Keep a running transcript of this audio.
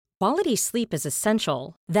Quality sleep is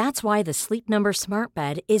essential. That's why the Sleep Number Smart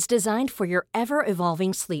Bed is designed for your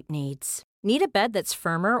ever-evolving sleep needs. Need a bed that's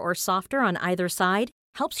firmer or softer on either side?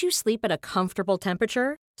 Helps you sleep at a comfortable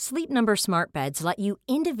temperature? Sleep Number Smart Beds let you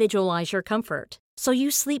individualize your comfort, so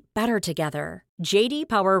you sleep better together. J.D.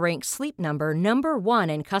 Power ranks Sleep Number number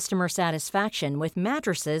one in customer satisfaction with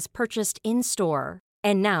mattresses purchased in-store.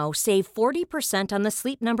 And now, save 40% on the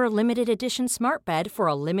Sleep Number Limited Edition Smart Bed for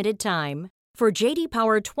a limited time. For J.D.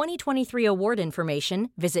 Power 2023 award information,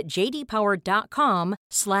 visit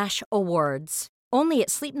jdpower.com/awards. Only at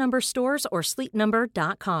Sleep Number stores or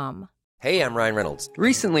sleepnumber.com. Hey, I'm Ryan Reynolds.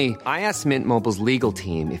 Recently, I asked Mint Mobile's legal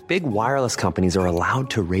team if big wireless companies are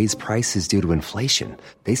allowed to raise prices due to inflation.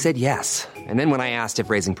 They said yes. And then when I asked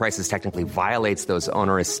if raising prices technically violates those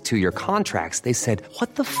onerous two-year contracts, they said,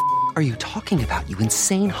 "What the f*** are you talking about, you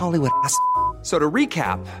insane Hollywood ass?" So to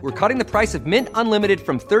recap, we're cutting the price of Mint Unlimited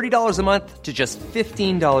from $30 a month to just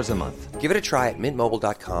 $15 a month. Give it a try at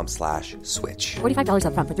mintmobile.com/switch. $45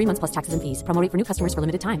 up front for 3 months plus taxes and fees. Promo rate for new customers for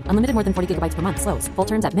limited time. Unlimited more than 40 gigabytes per month. Slows full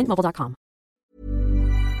terms at mintmobile.com.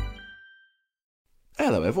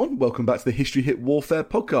 Hello everyone, welcome back to the History Hit Warfare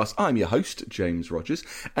podcast. I'm your host, James Rogers,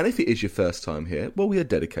 and if it is your first time here, well, we are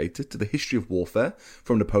dedicated to the history of warfare,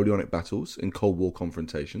 from Napoleonic battles and Cold War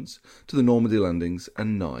confrontations to the Normandy landings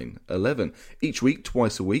and 9/11. Each week,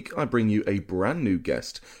 twice a week, I bring you a brand new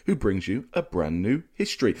guest who brings you a brand new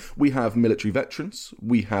history. We have military veterans,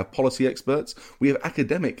 we have policy experts, we have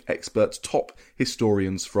academic experts, top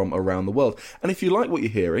historians from around the world. And if you like what you're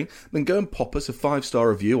hearing, then go and pop us a 5-star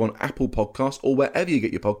review on Apple Podcasts or wherever you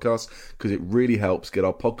get your podcasts, because it really helps get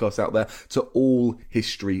our podcast out there to all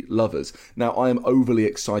history lovers. Now, I am overly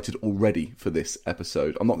excited already for this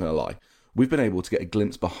episode. I'm not going to lie. We've been able to get a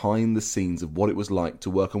glimpse behind the scenes of what it was like to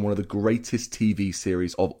work on one of the greatest TV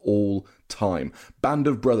series of all time, Band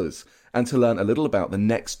of Brothers, and to learn a little about the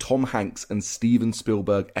next Tom Hanks and Steven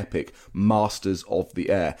Spielberg epic, Masters of the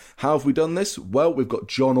Air. How have we done this? Well, we've got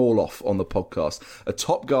John Orloff on the podcast, a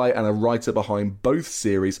top guy and a writer behind both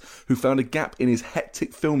series, who found a gap in his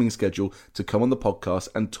hectic filming schedule to come on the podcast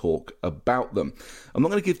and talk about them. I'm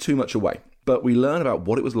not going to give too much away, but we learn about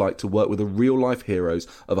what it was like to work with the real-life heroes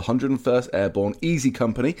of 101st Airborne Easy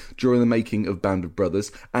Company during the making of Band of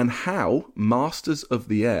Brothers, and how Masters of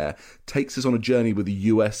the Air takes us on a journey with the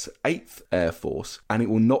US 8th Air Force, and it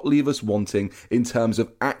will not leave us wanting in terms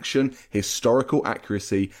of action, historical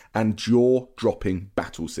accuracy, and jaw-dropping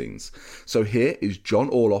battle scenes. So here is John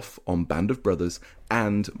Orloff on Band of Brothers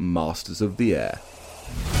and Masters of the Air.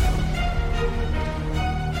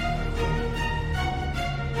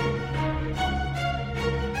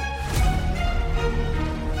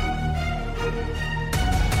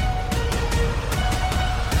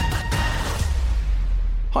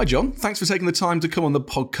 Hi John, thanks for taking the time to come on the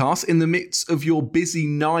podcast in the midst of your busy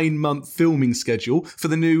 9-month filming schedule for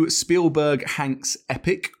the new Spielberg-Hanks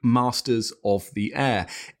epic, Masters of the Air.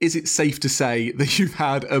 Is it safe to say that you've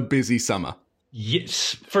had a busy summer?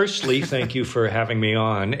 Yes. Firstly, thank you for having me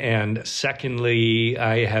on. And secondly,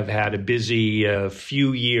 I have had a busy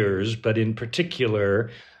few years, but in particular,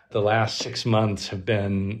 the last 6 months have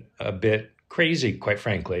been a bit crazy, quite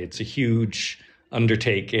frankly. It's a huge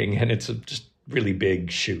undertaking, and it's just really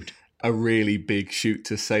big shoot. A really big shoot,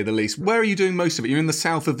 to say the least. Where are you doing most of it? You're in the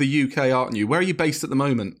south of the UK, aren't you? Where are you based at the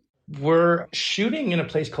moment? We're shooting in a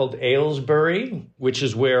place called Aylesbury, which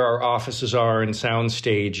is where our offices are and sound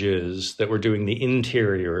stages, that we're doing the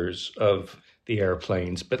interiors of the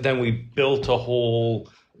airplanes. But then we built a whole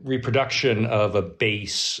reproduction of a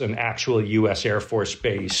base, an actual US Air Force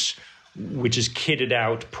base, which is kitted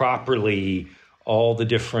out properly. All the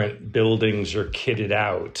different buildings are kitted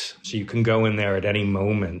out, so you can go in there at any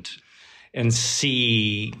moment and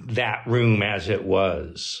see that room as it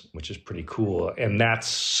was, which is pretty cool. And that's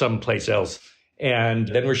someplace else. And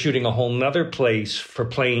then we're shooting a whole nother place for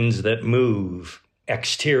planes that move.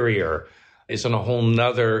 Exterior is on a whole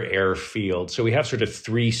nother airfield. So we have sort of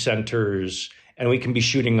 3 centers, and we can be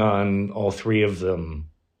shooting on all 3 of them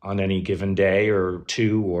on any given day, or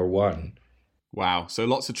 2 or 1. Wow, so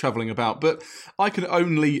lots of travelling about. But I can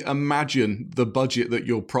only imagine the budget that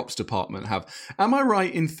your props department have. Am I right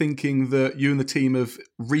in thinking that you and the team have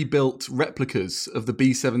rebuilt replicas of the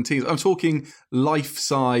B-17s? I'm talking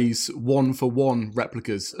life-size, 1-for-1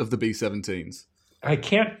 replicas of the B-17s. I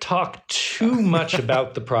can't talk too much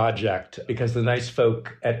about the project because the nice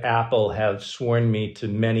folk at Apple have sworn me to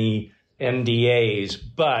many NDAs,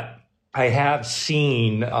 but I have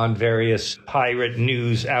seen on various pirate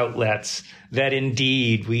news outlets that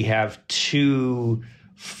indeed we have 2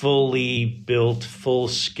 fully built,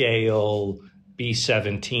 full-scale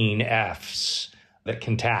B-17Fs that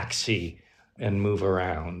can taxi. and move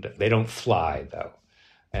around. They don't fly, though.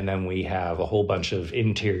 And then we have a whole bunch of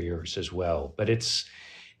interiors as well. But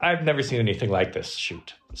I've never seen anything like this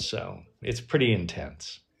shoot. So it's pretty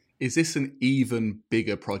intense. Is this an even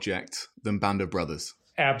bigger project than Band of Brothers?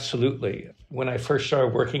 Absolutely. When I first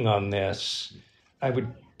started working on this, I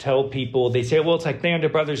would tell people, they say, well, it's like Band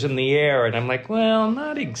of Brothers in the air. And I'm like, well,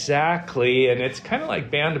 not exactly. And it's kind of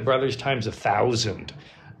like Band of Brothers times 1,000.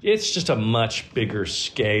 It's just a much bigger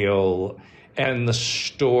scale. And the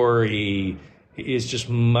story is just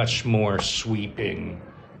much more sweeping.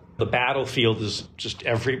 The battlefield is just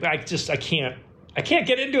I can't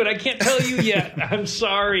get into it. I can't tell you yet. I'm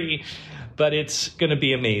sorry. But it's going to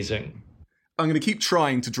be amazing. I'm going to keep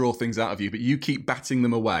trying to draw things out of you, but you keep batting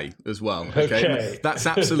them away as well. Okay. That's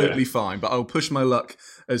absolutely fine, but I'll push my luck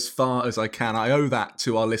as far as I can. I owe that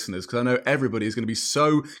to our listeners because I know everybody is going to be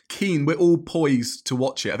so keen. We're all poised to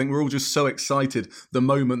watch it. I think we're all just so excited the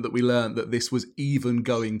moment that we learned that this was even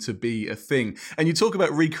going to be a thing. And you talk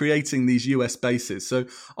about recreating these US bases. So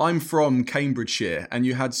I'm from Cambridgeshire, and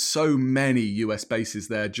you had so many US bases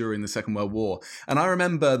there during the Second World War. And I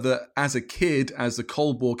remember that as a kid, as the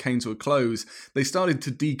Cold War came to a close, they started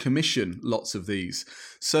to decommission lots of these.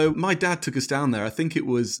 So my dad took us down there. I think it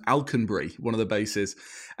was Alconbury, one of the bases.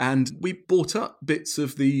 And we bought up bits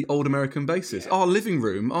of the old American bases. Our living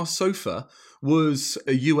room, our sofa, was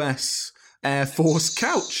a US Air Force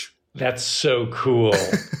couch. That's so cool.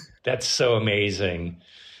 That's so amazing.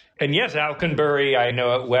 And yes, Alconbury, I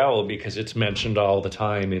know it well because it's mentioned all the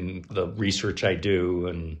time in the research I do.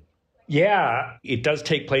 And yeah, it does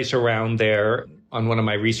take place around there. On one of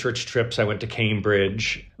my research trips, I went to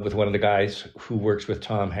Cambridge with one of the guys who works with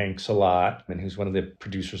Tom Hanks a lot and who's one of the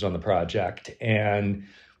producers on the project, and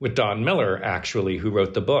with Don Miller, actually, who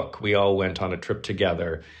wrote the book. We all went on a trip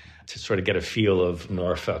together to sort of get a feel of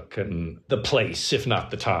Norfolk and the place, if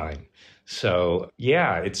not the time. So,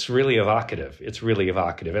 yeah, it's really evocative. It's really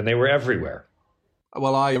evocative. And they were everywhere.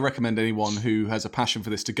 Well, I recommend anyone who has a passion for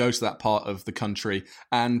this to go to that part of the country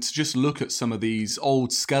and to just look at some of these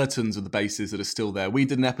old skeletons of the bases that are still there. We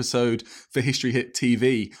did an episode for History Hit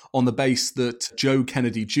TV on the base that Joe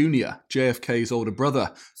Kennedy Jr., JFK's older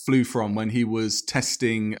brother, flew from when he was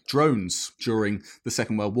testing drones during the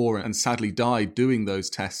Second World War and sadly died doing those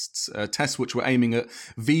tests which were aiming at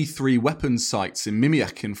V3 weapons sites in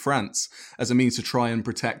Mimiac in France as a means to try and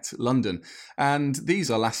protect London. And these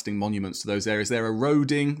are lasting monuments to those areas. They're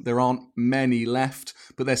eroding. There aren't many left,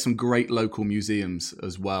 but there's some great local museums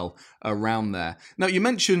as well around there. Now, you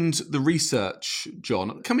mentioned the research,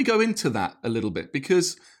 John. Can we go into that a little bit?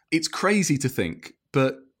 Because it's crazy to think,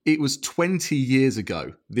 but it was 20 years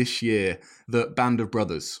ago this year that Band of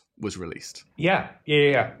Brothers was released. Yeah.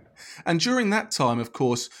 And during that time, of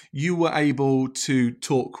course, you were able to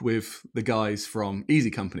talk with the guys from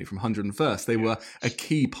Easy Company, from 101st. They were a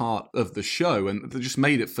key part of the show, and they just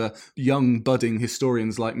made it for young, budding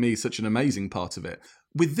historians like me such an amazing part of it.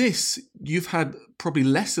 With this, you've had probably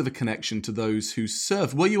less of a connection to those who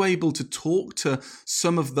served. Were you able to talk to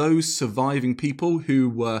some of those surviving people who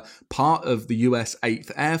were part of the US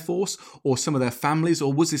 8th Air Force or some of their families,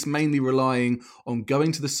 or was this mainly relying on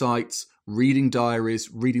going to the sites, reading diaries,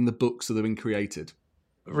 reading the books that have been created?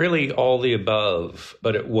 Really all the above,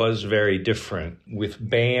 but it was very different. With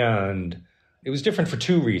Band, it was different for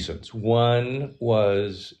two reasons. One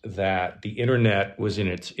was that the internet was in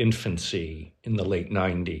its infancy in the late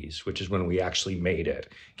 90s, which is when we actually made it.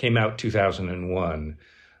 It came out 2001,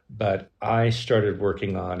 but I started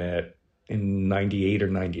working on it in 98 or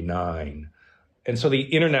 99. And so the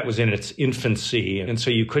internet was in its infancy, and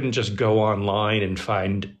so you couldn't just go online and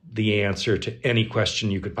find the answer to any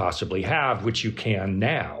question you could possibly have, which you can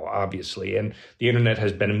now, obviously. And the internet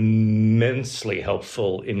has been immensely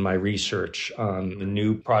helpful in my research on the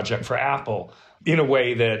new project for Apple in a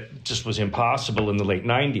way that just was impossible in the late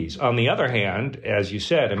 90s. On the other hand, as you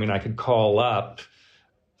said, I could call up,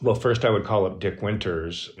 well, first I would call up Dick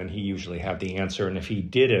Winters, and he usually had the answer. And if he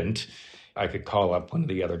didn't, I could call up one of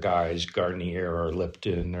the other guys, Garnier or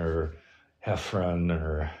Lipton or Heffron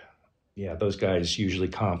or... yeah, those guys, usually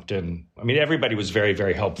Compton. Everybody was very,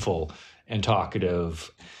 very helpful and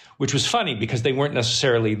talkative, which was funny because they weren't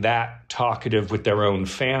necessarily that talkative with their own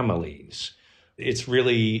families. It's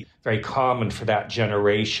really very common for that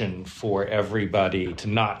generation for everybody to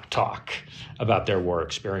not talk about their war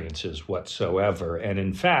experiences whatsoever. And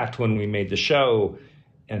in fact, when we made the show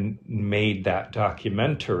and made that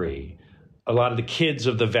documentary, a lot of the kids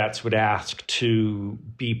of the vets would ask to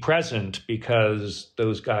be present because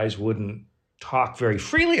those guys wouldn't talk very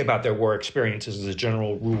freely about their war experiences as a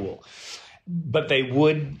general rule. But they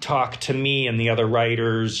would talk to me and the other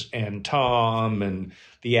writers and Tom and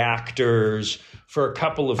the actors for a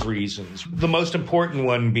couple of reasons. The most important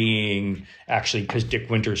one being actually because Dick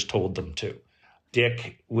Winters told them to.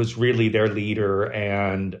 Dick was really their leader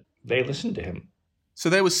and they listened to him. So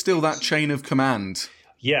there was still that chain of command.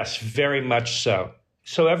 Yes, very much so.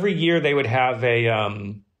 So every year they would have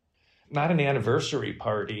not an anniversary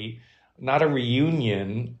party, not a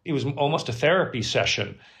reunion. It was almost a therapy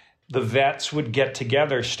session. The vets would get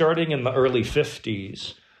together starting in the early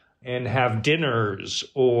 50s and have dinners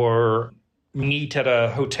or meet at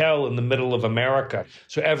a hotel in the middle of America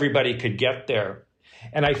so everybody could get there.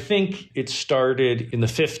 And I think it started in the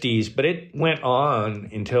 50s, but it went on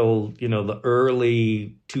until, the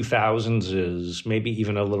early 2000s, maybe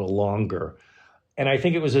even a little longer. And I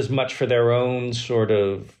think it was as much for their own sort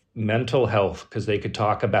of mental health because they could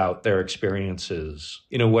talk about their experiences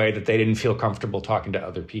in a way that they didn't feel comfortable talking to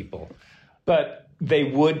other people. But they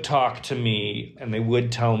would talk to me and they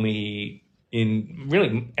would tell me in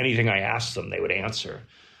really anything I asked them, they would answer.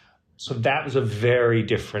 So that was a very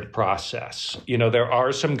different process. There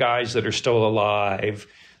are some guys that are still alive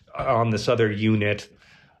on this other unit,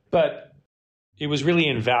 but it was really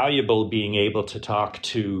invaluable being able to talk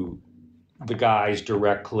to the guys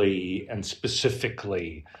directly and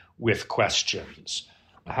specifically with questions.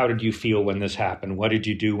 How did you feel when this happened? What did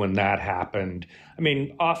you do when that happened? I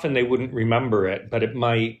mean, often they wouldn't remember it, but it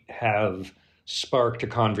might have sparked a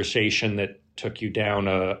conversation that took you down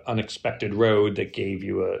an unexpected road that gave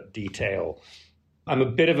you a detail. I'm a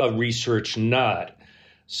bit of a research nut,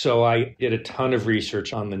 so I did a ton of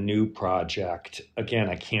research on the new project. Again,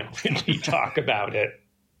 I can't really talk about it,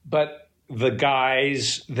 but the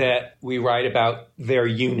guys that we write about, their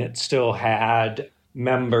unit still had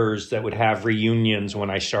members that would have reunions when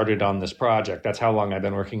I started on this project. That's how long I've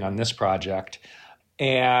been working on this project.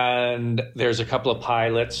 And there's a couple of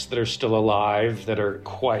pilots that are still alive that are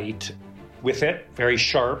quite with it, very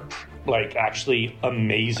sharp, like actually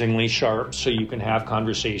amazingly sharp. So you can have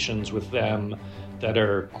conversations with them that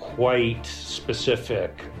are quite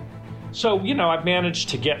specific. So, I've managed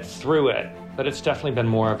to get through it, but it's definitely been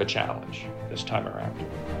more of a challenge this time around.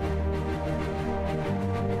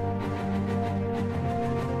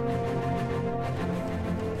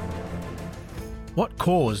 What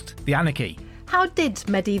caused the anarchy? How did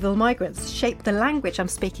medieval migrants shape the language I'm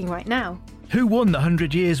speaking right now? Who won the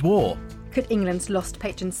 100 Years' War? Could England's lost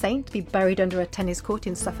patron saint be buried under a tennis court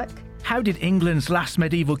in Suffolk? How did England's last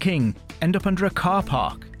medieval king end up under a car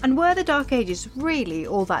park? And were the Dark Ages really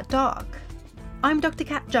all that dark? I'm Dr.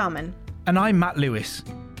 Kat Jarman. And I'm Matt Lewis.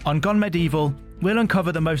 On Gone Medieval, we'll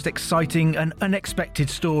uncover the most exciting and unexpected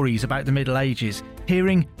stories about the Middle Ages,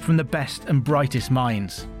 hearing from the best and brightest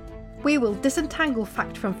minds. We will disentangle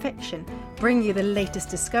fact from fiction, bring you the latest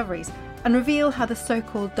discoveries, and reveal how the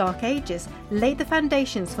so-called Dark Ages laid the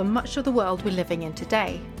foundations for much of the world we're living in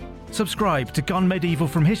today. Subscribe to Gone Medieval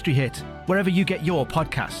from History Hit, wherever you get your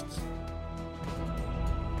podcasts.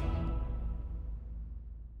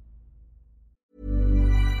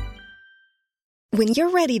 When you're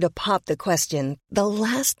ready to pop the question, the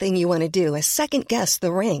last thing you want to do is second-guess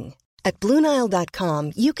the ring. At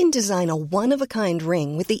BlueNile.com, you can design a one-of-a-kind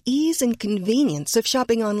ring with the ease and convenience of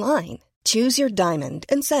shopping online. Choose your diamond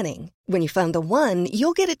and setting. When you find the one,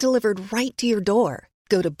 you'll get it delivered right to your door.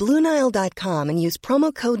 Go to BlueNile.com and use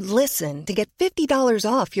promo code LISTEN to get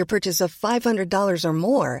 $50 off your purchase of $500 or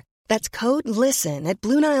more. That's code LISTEN at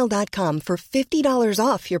BlueNile.com for $50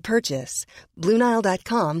 off your purchase.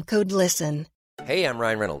 BlueNile.com, code LISTEN. Hey, I'm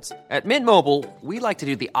Ryan Reynolds. At Mint Mobile, we like to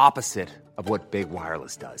do the opposite of what Big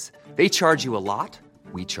Wireless does. They charge you a lot,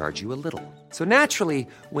 we charge you a little. So naturally,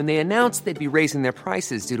 when they announced they'd be raising their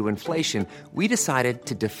prices due to inflation, we decided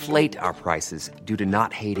to deflate our prices due to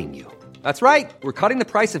not hating you. That's right. We're cutting the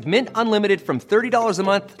price of Mint Unlimited from $30 a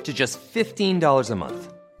month to just $15 a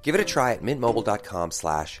month. Give it a try at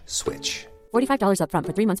mintmobile.com/switch. $45 up front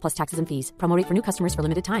for 3 months plus taxes and fees. Promo rate for new customers for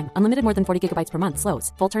limited time. Unlimited more than 40 gigabytes per month.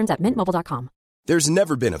 Slows full terms at mintmobile.com. There's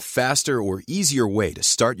never been a faster or easier way to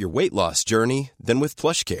start your weight loss journey than with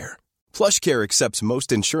PlushCare. PlushCare accepts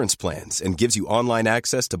most insurance plans and gives you online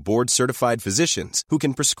access to board-certified physicians who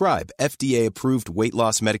can prescribe FDA-approved weight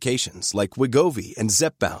loss medications like Wegovy and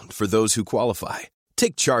Zepbound for those who qualify.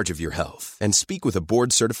 Take charge of your health and speak with a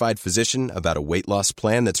board-certified physician about a weight loss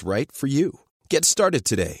plan that's right for you. Get started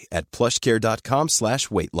today at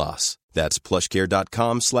plushcare.com/weight loss. That's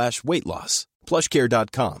plushcare.com/weight loss.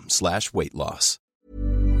 plushcare.com/weight loss.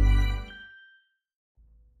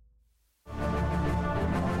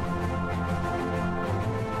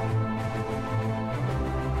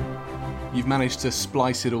 You've managed to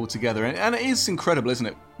splice it all together, and it is incredible, isn't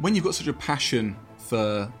it? When you've got such a passion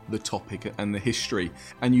for the topic and the history,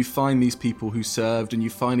 and you find these people who served and you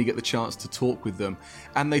finally get the chance to talk with them,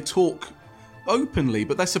 and they talk openly,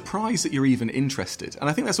 but they're surprised that you're even interested. And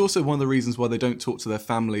I think that's also one of the reasons why they don't talk to their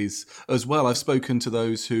families as well. I've spoken to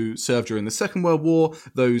those who served during the Second World War,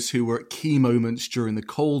 those who were at key moments during the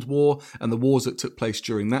Cold War and the wars that took place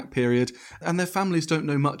during that period, and their families don't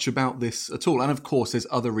know much about this at all. And of course, there's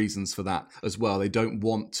other reasons for that as well. They don't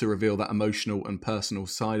want to reveal that emotional and personal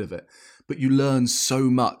side of it. But you learn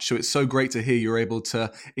so much. So it's so great to hear you're able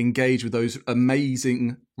to engage with those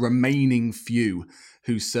amazing remaining few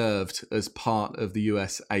who served as part of the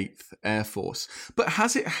US 8th Air Force. But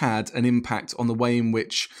has it had an impact on the way in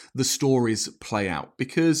which the stories play out?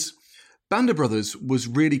 Because Band of Brothers was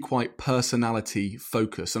really quite personality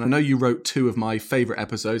focused. And I know you wrote 2 of my favourite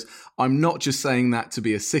episodes. I'm not just saying that to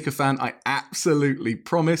be a sycophant. I absolutely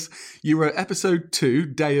promise. You wrote episode 2,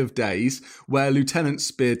 Day of Days, where Lieutenant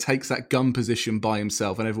Spear takes that gun position by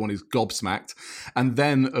himself and everyone is gobsmacked. And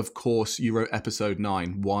then, of course, you wrote episode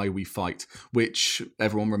 9, Why We Fight, which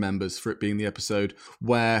everyone remembers for it being the episode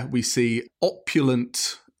where we see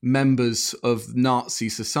opulent members of Nazi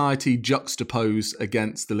society juxtaposed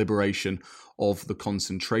against the liberation of the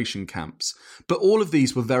concentration camps. But all of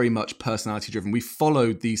these were very much personality driven. We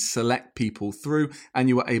followed these select people through and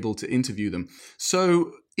you were able to interview them.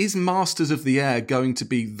 So is Masters of the Air going to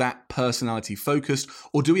be that personality focused,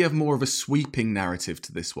 or do we have more of a sweeping narrative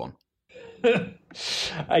to this one?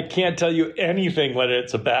 I can't tell you anything what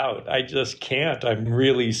it's about. I just can't. I'm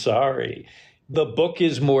really sorry. The book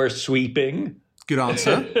is more sweeping. Good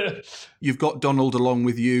answer. You've got Donald along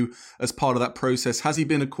with you as part of that process. Has he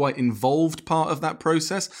been a quite involved part of that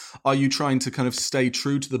process? Are you trying to kind of stay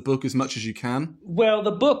true to the book as much as you can? Well,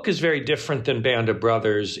 the book is very different than Band of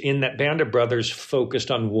Brothers in that Band of Brothers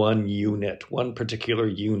focused on one unit, one particular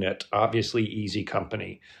unit, obviously Easy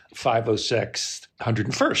Company, 506th,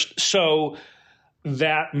 101st. So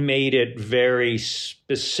that made it very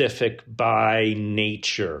specific by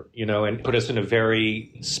nature, and put us in a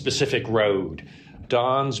very specific road.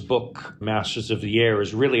 Don's book, Masters of the Air,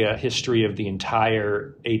 is really a history of the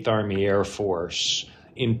entire 8th Army Air Force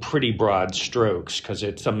in pretty broad strokes, because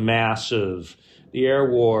it's a massive, the Air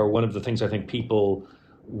War, one of the things I think people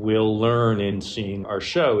will learn in seeing our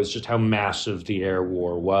show is just how massive the Air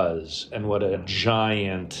War was and what a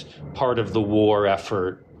giant part of the war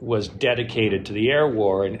effort was dedicated to the Air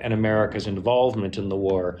War and America's involvement in the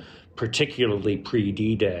war, particularly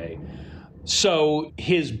pre-D-Day. So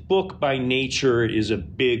his book by nature is a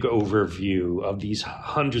big overview of these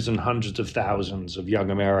hundreds and hundreds of thousands of young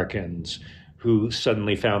Americans who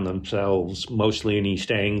suddenly found themselves mostly in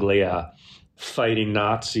East Anglia fighting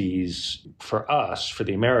Nazis for us, for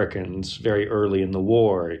the Americans, very early in the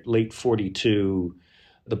war. Late 42,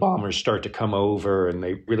 the bombers start to come over and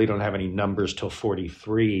they really don't have any numbers till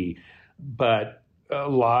 43. But a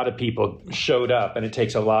lot of people showed up, and it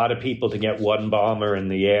takes a lot of people to get one bomber in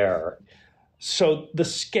the air. So the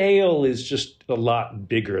scale is just a lot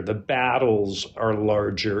bigger. The battles are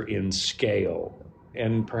larger in scale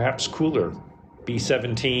and perhaps cooler.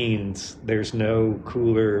 B-17s, there's no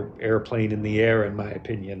cooler airplane in the air, in my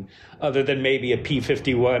opinion, other than maybe a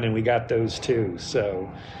P-51, and we got those too.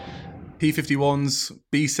 So P-51s,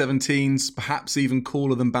 B-17s, perhaps even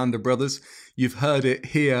cooler than Band of Brothers. You've heard it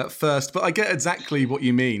here first, but I get exactly what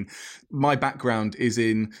you mean. My background is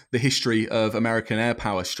in the history of American air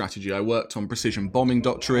power strategy. I worked on precision bombing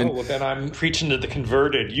doctrine. Oh, well, then I'm preaching to the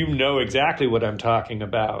converted. You know exactly what I'm talking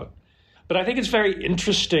about. But I think it's very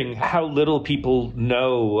interesting how little people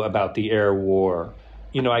know about the air war.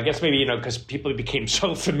 I guess maybe, because people became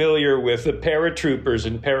so familiar with the paratroopers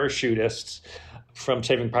and parachutists from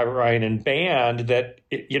Saving Private Ryan and Band that,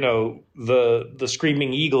 the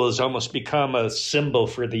Screaming Eagle has almost become a symbol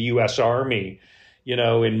for the U.S. Army,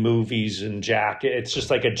 in movies and jacket. It's just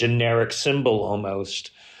like a generic symbol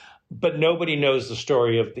almost. But nobody knows the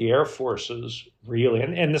story of the Air Forces, really.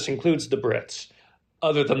 And this includes the Brits,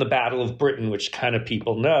 other than the Battle of Britain, which kind of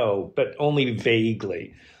people know, but only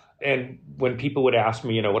vaguely. And when people would ask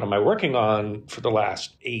me, what am I working on for the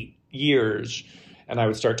last 8 years? And I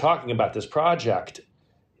would start talking about this project,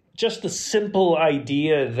 just the simple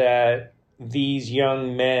idea that these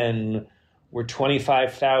young men were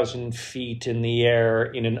 25,000 feet in the air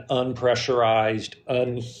in an unpressurized,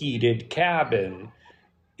 unheated cabin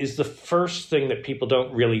is the first thing that people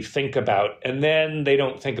don't really think about. And then they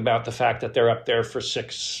don't think about the fact that they're up there for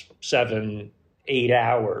 6, 7, 8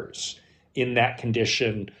 hours in that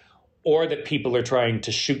condition, or that people are trying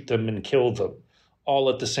to shoot them and kill them all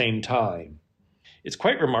at the same time. It's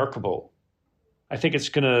quite remarkable. I think it's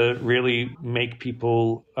going to really make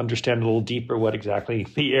people understand a little deeper what exactly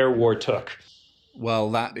the air war took.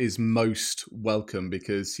 Well, that is most welcome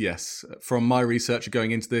because, yes, from my research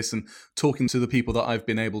going into this and talking to the people that I've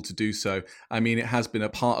been able to do so, I mean, it has been a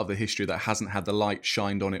part of the history that hasn't had the light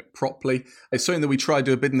shined on it properly. It's something that we try to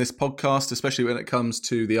do a bit in this podcast, especially when it comes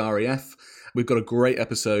to the RAF. We've got a great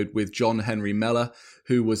episode with John Henry Mellor,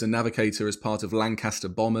 who was a navigator as part of Lancaster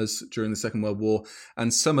bombers during the Second World War.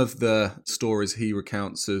 And some of the stories he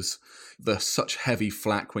recounts as the such heavy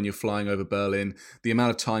flak when you're flying over Berlin, the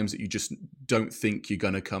amount of times that you just don't think you're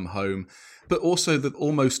going to come home, but also the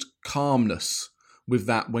almost calmness with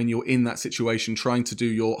that when you're in that situation, trying to do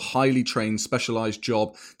your highly trained, specialized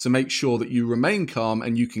job to make sure that you remain calm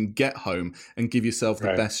and you can get home and give yourself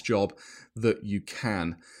the best job that you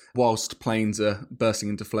can, whilst planes are bursting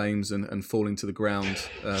into flames and falling to the ground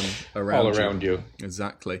around all around you.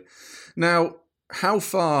 Exactly. Now, how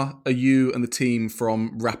far are you and the team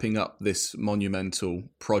from wrapping up this monumental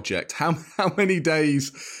project? How many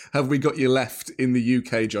days have we got you left in the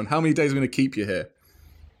UK, John? How many days are we going to keep you here?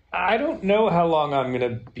 I don't know how long I'm going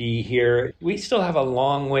to be here. We still have a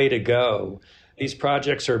long way to go. These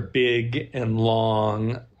projects are big and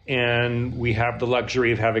long, and we have the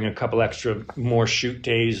luxury of having a couple extra more shoot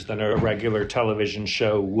days than a regular television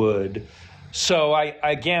show would. So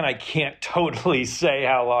I can't totally say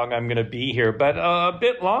how long I'm going to be here, but a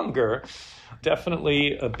bit longer,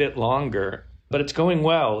 definitely a bit longer. But it's going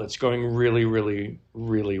well. It's going really, really,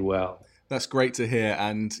 really well. That's great to hear.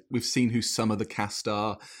 And we've seen who some of the cast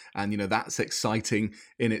are. And, that's exciting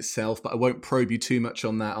in itself. But I won't probe you too much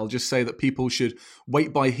on that. I'll just say that people should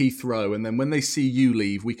wait by Heathrow. And then when they see you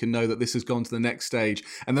leave, we can know that this has gone to the next stage.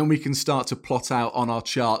 And then we can start to plot out on our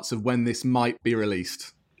charts of when this might be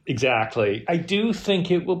released. Exactly. I do think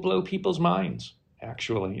it will blow people's minds,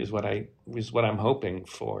 actually, is what I'm hoping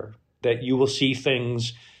for. That you will see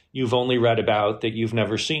things you've only read about that you've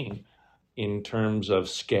never seen in terms of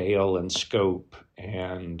scale and scope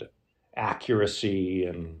and accuracy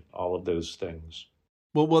and all of those things.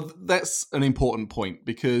 Well, that's an important point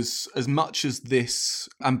because as much as this,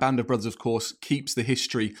 and Band of Brothers, of course, keeps the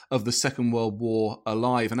history of the Second World War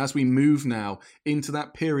alive, and as we move now into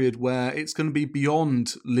that period where it's going to be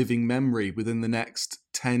beyond living memory within the next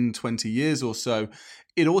 10, 20 years or so,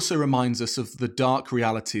 it also reminds us of the dark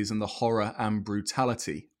realities and the horror and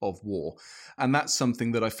brutality of war. And that's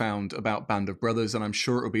something that I found about Band of Brothers, and I'm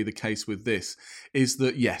sure it will be the case with this, is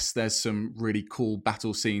that, yes, there's some really cool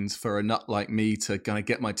battle scenes for a nut like me to kind of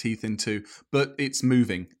get my teeth into, but it's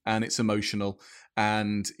moving and it's emotional,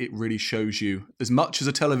 and it really shows you, as much as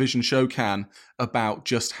a television show can, about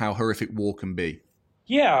just how horrific war can be.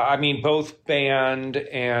 Yeah, I mean, both Band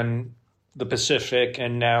and the Pacific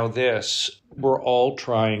and now this, we're all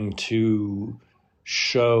trying to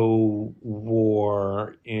show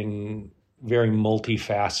war in very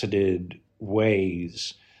multifaceted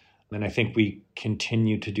ways. And I think we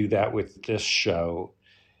continue to do that with this show.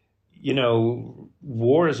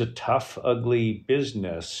 War is a tough, ugly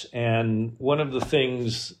business. And one of the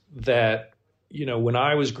things that, when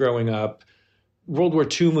I was growing up, World War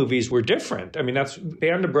II movies were different. I mean, that's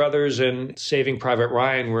Band of Brothers and Saving Private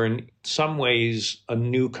Ryan were in some ways a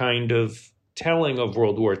new kind of telling of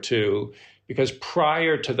World War II, because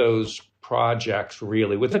prior to those projects,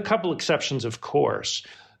 really, with a couple exceptions, of course,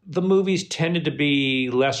 the movies tended to be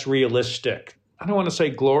less realistic. I don't want to say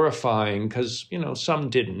glorifying because, some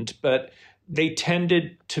didn't, but they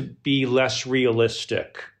tended to be less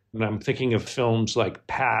realistic. And I'm thinking of films like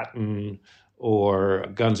Patton or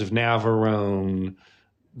Guns of Navarone.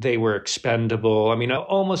 They were expendable. I mean,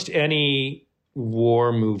 almost any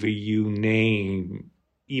war movie you name,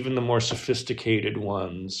 even the more sophisticated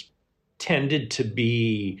ones, tended to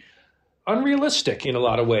be unrealistic in a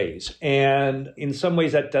lot of ways. And in some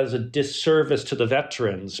ways that does a disservice to the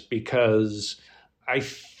veterans, because I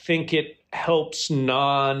think it helps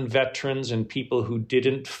non-veterans and people who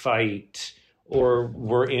didn't fight or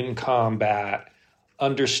were in combat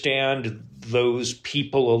understand those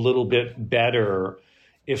people a little bit better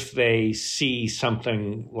if they see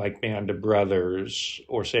something like Band of Brothers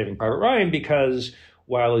or Saving Private Ryan, because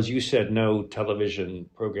while, as you said, no television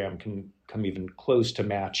program can come even close to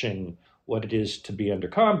matching what it is to be under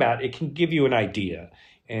combat, it can give you an idea.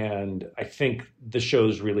 And I think the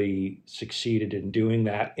show's really succeeded in doing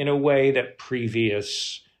that in a way that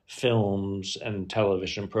previous films and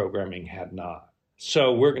television programming had not.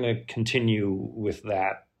 So we're going to continue with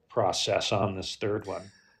that process on this third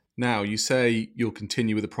one. Now, you say you'll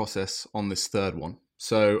continue with the process on this third one.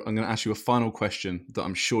 So I'm going to ask you a final question that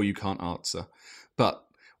I'm sure you can't answer. But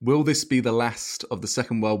Will this be the last of the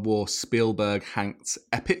Second World War Spielberg-Hanks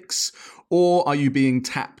epics, or are you being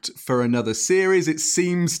tapped for another series? It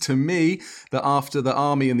seems to me that after the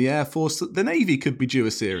Army and the Air Force, the Navy could be due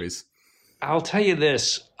a series. I'll tell you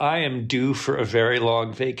this, I am due for a very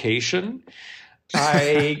long vacation.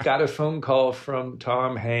 I got a phone call from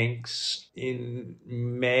Tom Hanks in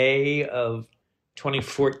May of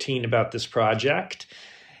 2014 about this project.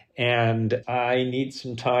 And I need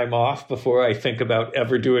some time off before I think about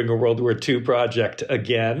ever doing a World War II project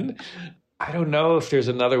again. I don't know if there's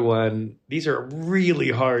another one. These are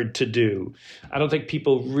really hard to do. I don't think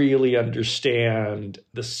people really understand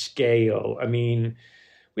the scale. I mean,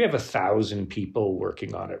 we have 1,000 people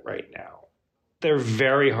working on it right now. They're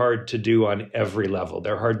very hard to do on every level.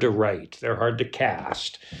 They're hard to write. They're hard to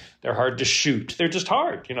cast. They're hard to shoot. They're just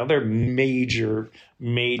hard. They're major,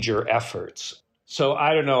 major efforts. So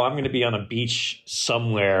I don't know. I'm going to be on a beach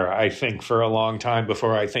somewhere, I think, for a long time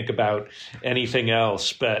before I think about anything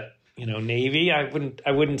else. But, Navy,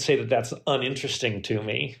 I wouldn't say that that's uninteresting to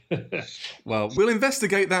me. Well, we'll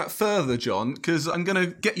investigate that further, John, because I'm going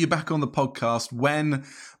to get you back on the podcast when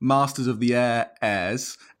Masters of the Air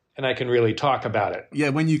airs. And I can really talk about it. Yeah,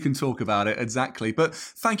 when you can talk about it, exactly. But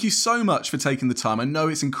thank you so much for taking the time. I know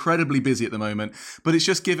it's incredibly busy at the moment, but it's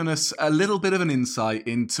just given us a little bit of an insight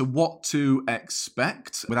into what to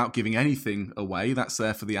expect without giving anything away. That's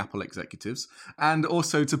there for the Apple executives. And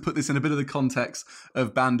also to put this in a bit of the context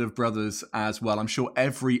of Band of Brothers as well. I'm sure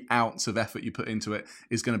every ounce of effort you put into it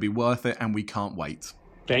is going to be worth it, and we can't wait.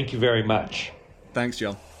 Thank you very much. Thanks,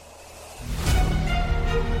 John.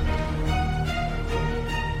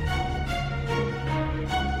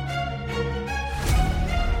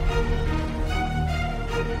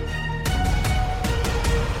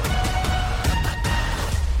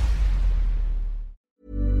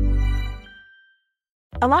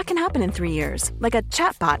 A lot can happen in 3 years, like a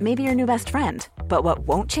chatbot may be your new best friend. But what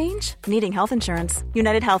won't change? Needing health insurance.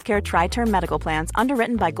 United Healthcare Tri-Term Medical Plans,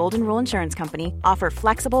 underwritten by Golden Rule Insurance Company, offer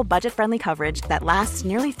flexible, budget-friendly coverage that lasts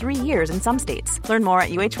nearly 3 years in some states. Learn more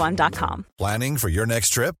at uh1.com. Planning for your next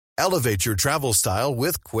trip? Elevate your travel style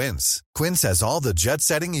with Quince. Quince has all the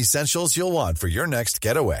jet-setting essentials you'll want for your next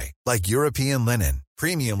getaway, like European linen,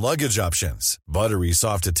 premium luggage options, buttery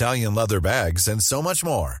soft Italian leather bags, and so much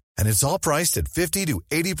more. And it's all priced at 50 to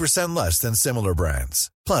 80% less than similar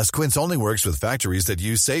brands. Plus, Quince only works with factories that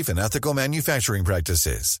use safe and ethical manufacturing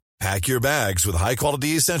practices. Pack your bags with high-quality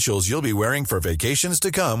essentials you'll be wearing for vacations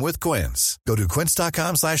to come with Quince. Go to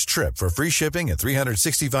quince.com/trip for free shipping and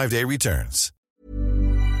 365-day returns.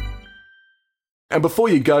 And before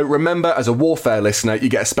you go, remember, as a Warfare listener, you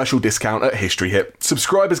get a special discount at History Hit.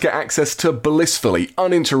 Subscribers get access to blissfully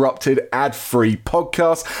uninterrupted, ad-free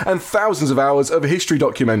podcasts and thousands of hours of history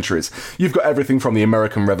documentaries. You've got everything from the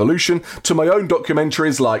American Revolution to my own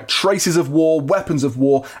documentaries like Traces of War, Weapons of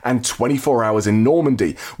War, and 24 Hours in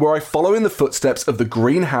Normandy, where I follow in the footsteps of the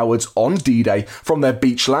Green Howards on D-Day, from their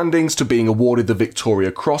beach landings to being awarded the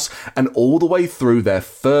Victoria Cross, and all the way through their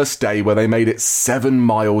first day where they made it 7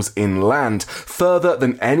 miles inland, further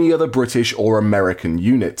than any other British or American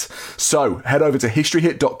unit. So head over to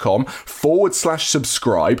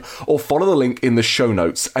historyhit.com/subscribe or follow the link in the show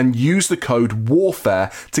notes and use the code WARFARE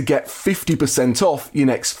to get 50% off your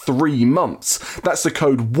next 3 months. That's the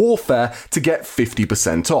code WARFARE to get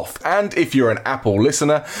 50% off. And if you're an Apple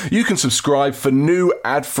listener, you can subscribe for new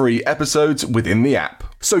ad-free episodes within the app.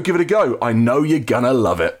 So give it a go. I know you're gonna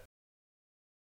love it.